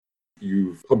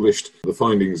you've published the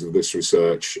findings of this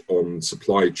research on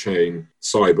supply chain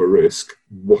cyber risk.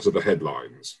 What are the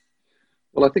headlines?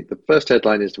 Well, I think the first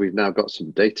headline is we've now got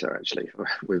some data, actually.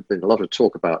 We've been a lot of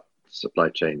talk about supply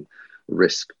chain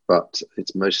risk, but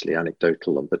it's mostly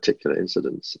anecdotal and particular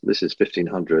incidents. This is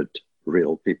 1,500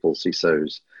 real people,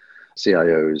 CISOs,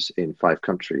 CIOs in 5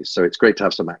 countries. So it's great to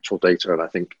have some actual data, and I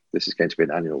think this is going to be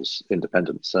an annual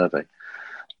independent survey.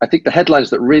 I think the headlines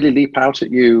that really leap out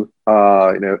at you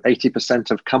are,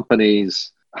 80% of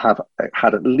companies have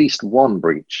had at least one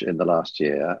breach in the last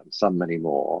year, some many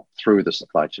more, through the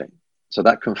supply chain. So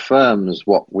that confirms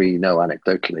what we know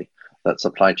anecdotally, that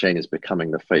supply chain is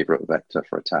becoming the favorite vector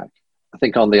for attack. I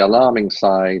think on the alarming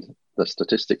side, the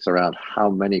statistics around how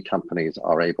many companies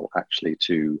are able actually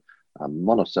to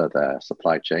monitor their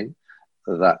supply chain,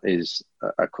 that is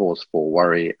a cause for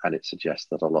worry, and it suggests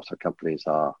that a lot of companies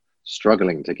are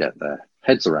struggling to get their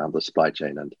heads around the supply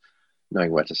chain and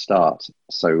knowing where to start.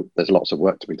 So there's lots of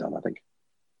work to be done, I think.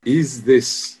 Is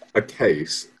this a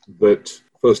case that,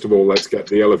 first of all, let's get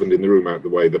the elephant in the room out of the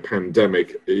way, the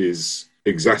pandemic is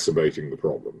exacerbating the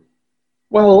problem?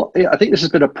 Well, I think this has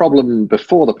been a problem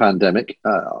before the pandemic,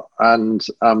 and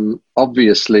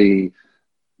obviously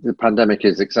the pandemic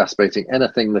is exacerbating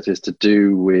anything that is to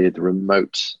do with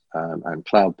remote and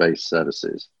cloud-based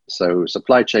services. So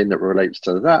supply chain that relates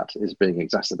to that is being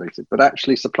exacerbated. But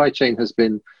actually, supply chain has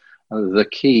been the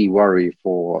key worry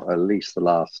for at least the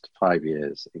last 5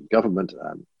 years in government,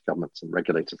 and governments and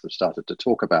regulators have started to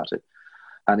talk about it.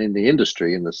 And in the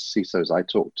industry, in the CISOs I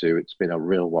talk to, it's been a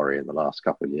real worry in the last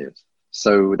couple of years.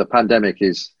 So the pandemic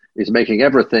is making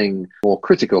everything more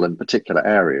critical in particular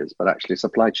areas, but actually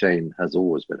supply chain has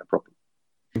always been a problem.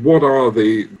 What are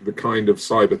the kind of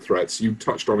cyber threats? You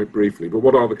touched on it briefly, but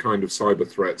what are the kind of cyber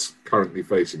threats currently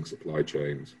facing supply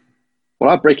chains? Well,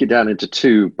 I'll break it down into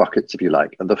 2 buckets, if you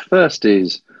like. And the first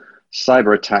is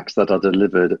cyber attacks that are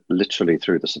delivered literally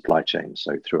through the supply chain,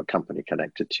 so through a company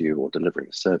connected to you or delivering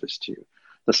a service to you.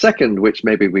 The second, which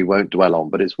maybe we won't dwell on,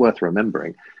 but it's worth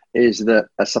remembering, is that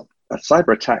a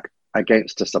cyber attack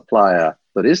against a supplier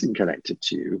that isn't connected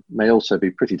to you may also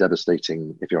be pretty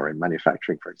devastating if you're in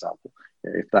manufacturing, for example.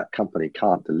 If that company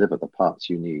can't deliver the parts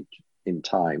you need in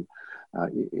time,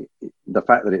 the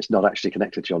fact that it's not actually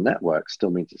connected to your network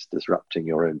still means it's disrupting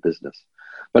your own business.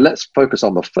 But let's focus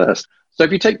on the first. So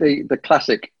if you take the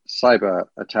classic cyber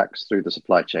attacks through the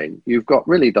supply chain, you've got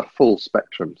really the full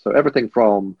spectrum. So everything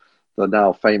from the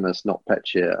now famous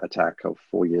NotPetya attack of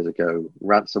 4 years ago,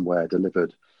 ransomware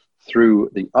delivered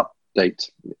through the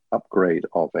upgrade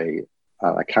of a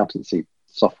accountancy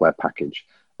software package,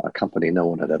 a company no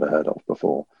one had ever heard of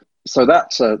before. So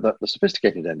that's the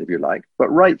sophisticated end, if you like, but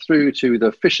right through to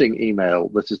the phishing email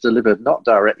that is delivered not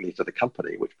directly to the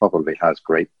company, which probably has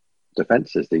great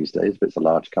defenses these days if it's a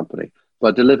large company,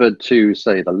 but delivered to,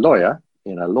 say, the lawyer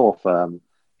in a law firm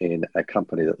in a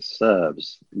company that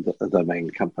serves the main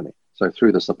company, so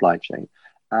through the supply chain.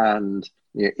 And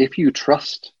if you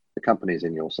trust the companies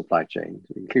in your supply chain,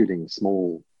 including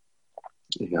small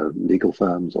legal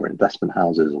firms or investment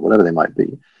houses or whatever they might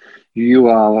be, you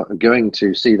are going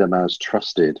to see them as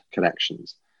trusted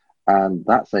connections. And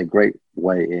that's a great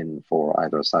way in for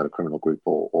either a cyber criminal group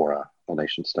or a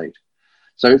nation state.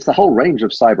 So it's the whole range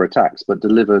of cyber attacks, but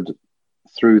delivered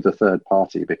through the third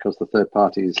party, because the third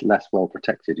party is less well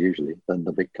protected usually than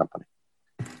the big company.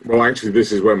 Well, actually,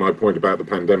 this is where my point about the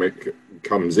pandemic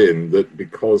comes in, that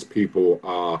because people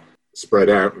are spread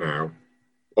out now,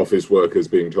 office workers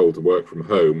being told to work from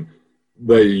home,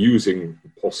 they're using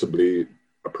possibly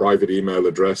a private email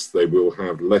address. They will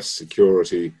have less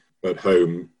security at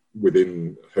home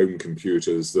within home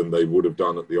computers than they would have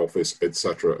done at the office,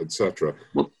 etc., etc.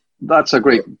 Well, that's a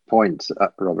great point,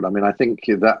 Robert. I mean, I think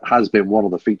that has been one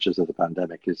of the features of the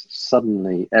pandemic, is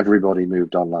suddenly everybody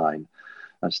moved online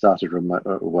and started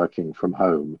working from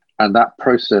home. And that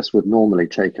process would normally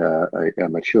take a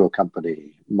mature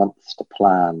company months to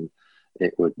plan.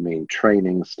 It would mean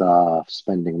training staff,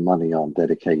 spending money on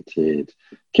dedicated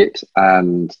kit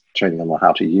and training them on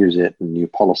how to use it and new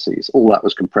policies. All that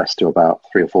was compressed to about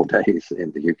 3 or 4 days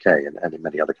in the UK and in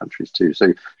many other countries too.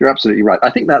 So you're absolutely right.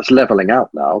 I think that's leveling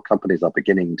out now. Companies are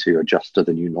beginning to adjust to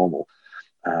the new normal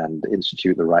and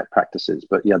institute the right practices.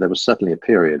 But yeah, there was certainly a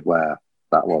period where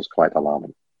that was quite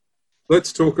alarming.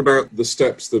 Let's talk about the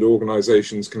steps that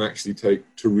organizations can actually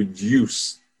take to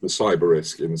reduce the cyber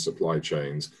risk in supply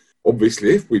chains.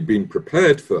 Obviously, if we'd been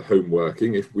prepared for home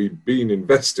working, if we'd been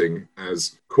investing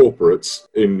as corporates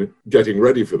in getting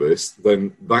ready for this,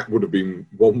 then that would have been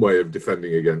one way of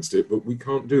defending against it. But we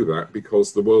can't do that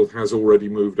because the world has already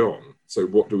moved on. So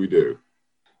what do we do?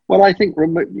 Well, I think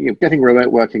getting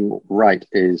remote working right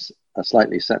is a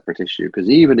slightly separate issue, because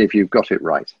even if you've got it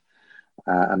right,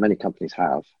 and many companies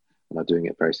have and are doing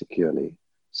it very securely,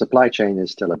 supply chain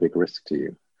is still a big risk to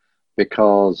you.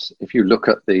 Because if you look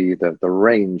at the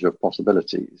range of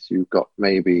possibilities, you've got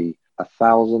maybe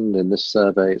 1,000 in this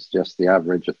survey. It's just the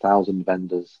average, 1,000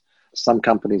 vendors. Some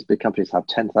companies, big companies, have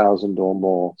 10,000 or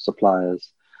more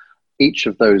suppliers. Each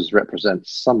of those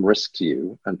represents some risk to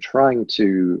you, and trying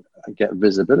to get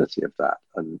visibility of that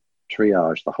and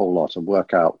triage the whole lot and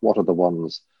work out what are the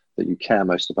ones that you care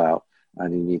most about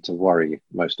and you need to worry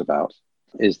most about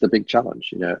is the big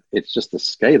challenge. It's just the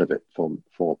scale of it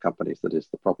for companies that is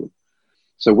the problem.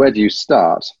 So where do you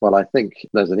start? Well, I think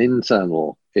there's an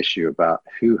internal issue about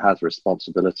who has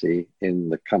responsibility in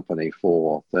the company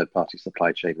for third-party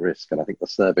supply chain risk. And I think the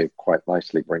survey quite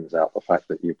nicely brings out the fact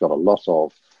that you've got a lot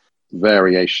of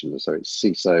variations. So it's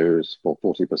CISOs for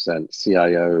 40%,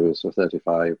 CIOs for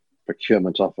 35%,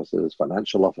 procurement officers,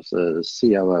 financial officers,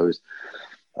 COOs.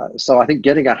 So I think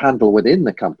getting a handle within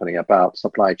the company about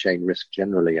supply chain risk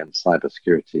generally and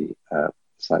cybersecurity,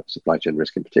 supply chain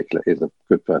risk in particular, is a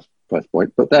good first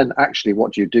point. But then actually,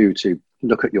 what do you do to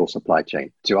look at your supply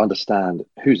chain, to understand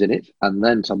who's in it, and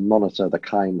then to monitor the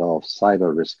kind of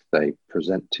cyber risk they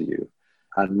present to you?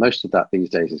 And most of that these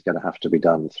days is going to have to be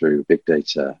done through big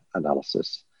data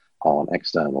analysis on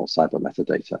external cyber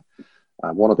metadata.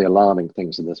 One of the alarming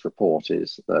things in this report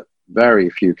is that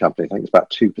very few companies, I think it's about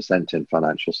 2% in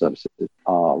financial services,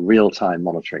 are real-time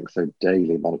monitoring, so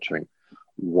daily monitoring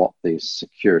what the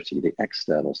security, the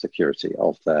external security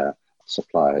of their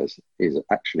suppliers is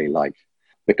actually like.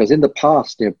 Because in the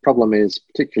past, the problem is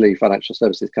particularly financial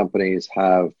services companies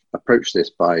have approached this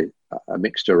by a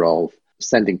mixture of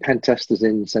sending pen testers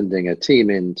in, sending a team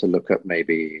in to look at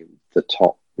maybe the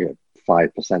top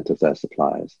 5% of their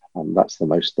suppliers, and that's the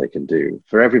most they can do.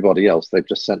 For everybody else, they've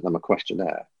just sent them a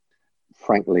questionnaire.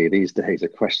 Frankly, these days a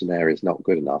questionnaire is not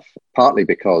good enough, partly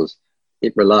because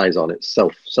it relies on its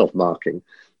self-marking,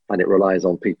 and it relies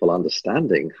on people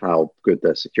understanding how good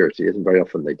their security is, and very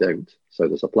often they don't. So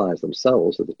the suppliers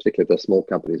themselves, particularly the small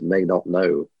companies, may not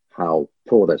know how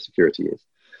poor their security is.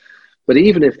 But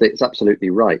even if it's absolutely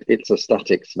right, it's a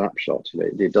static snapshot.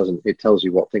 It tells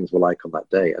you what things were like on that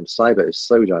day. And cyber is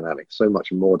so dynamic, so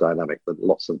much more dynamic than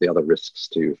lots of the other risks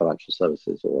to financial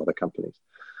services or other companies,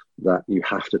 that you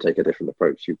have to take a different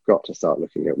approach. You've got to start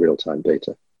looking at real-time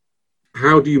data.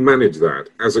 How do you manage that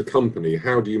as a company?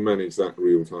 How do you manage that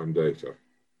real-time data?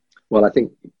 Well, I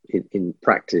think in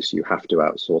practice, you have to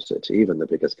outsource it. Even the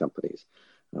biggest companies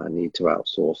need to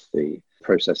outsource the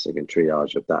processing and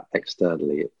triage of that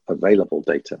externally available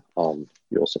data on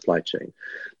your supply chain.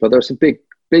 But there are some big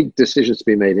decisions to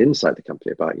be made inside the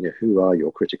company about who are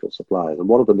your critical suppliers. And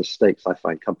one of the mistakes I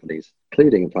find companies,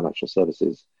 including in financial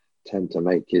services, tend to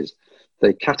make is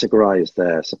they categorize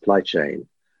their supply chain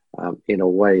in a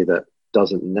way that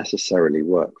doesn't necessarily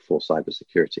work for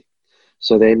cybersecurity.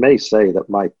 So they may say that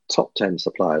my top 10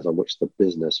 suppliers on which the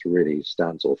business really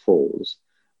stands or falls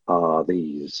are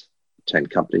these 10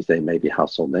 companies. They may be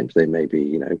household names, they may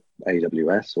be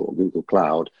AWS or Google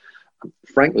Cloud.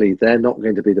 Frankly, they're not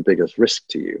going to be the biggest risk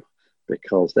to you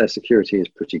because their security is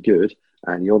pretty good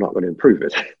and you're not going to improve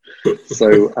it.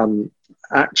 So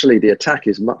actually the attack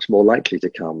is much more likely to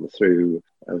come through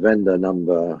a vendor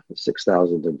number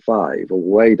 6005 or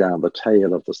way down the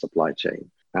tail of the supply chain.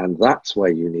 And that's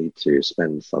where you need to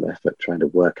spend some effort trying to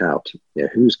work out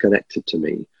who's connected to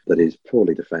me that is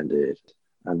poorly defended.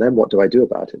 And then what do I do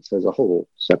about it? So there's a whole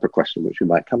separate question which we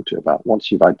might come to about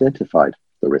once you've identified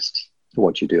the risks,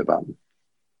 what do you do about them?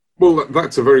 Well,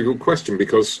 that's a very good question,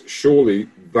 because surely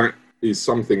that is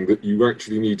something that you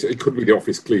actually need to, it could be the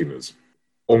office cleaners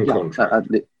on contract,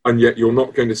 and yet you're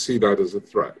not going to see that as a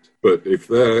threat. But if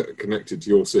they're connected to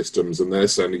your systems and they're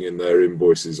sending in their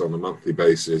invoices on a monthly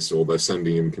basis, or they're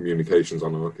sending in communications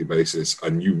on a monthly basis,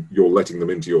 and you're letting them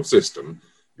into your system,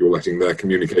 you're letting their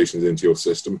communications into your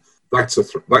system, that's a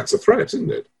threat,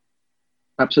 isn't it?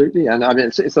 Absolutely. And I mean,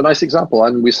 it's a nice example.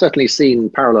 And we've certainly seen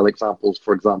parallel examples,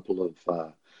 for example,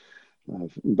 of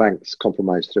banks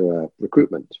compromised through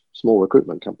a small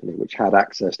recruitment company, which had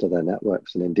access to their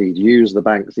networks and indeed used the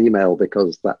bank's email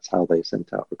because that's how they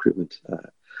sent out recruitment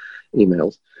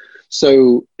emails.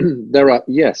 So there are,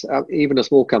 yes, even a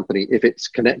small company, if it's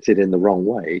connected in the wrong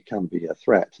way, can be a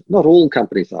threat. Not all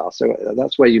companies are. So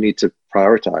that's where you need to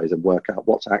prioritize and work out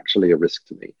what's actually a risk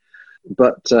to me.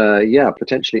 But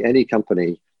potentially any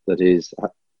company that is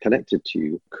connected to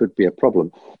you could be a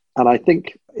problem. And I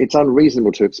think it's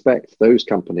unreasonable to expect those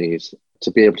companies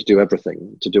to be able to do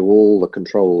everything, to do all the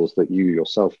controls that you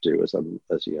yourself do as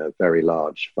a very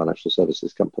large financial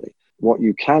services company. What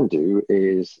you can do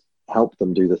is help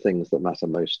them do the things that matter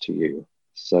most to you.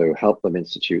 So help them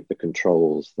institute the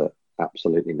controls that are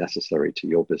absolutely necessary to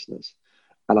your business.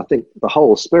 And I think the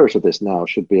whole spirit of this now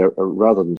should be rather than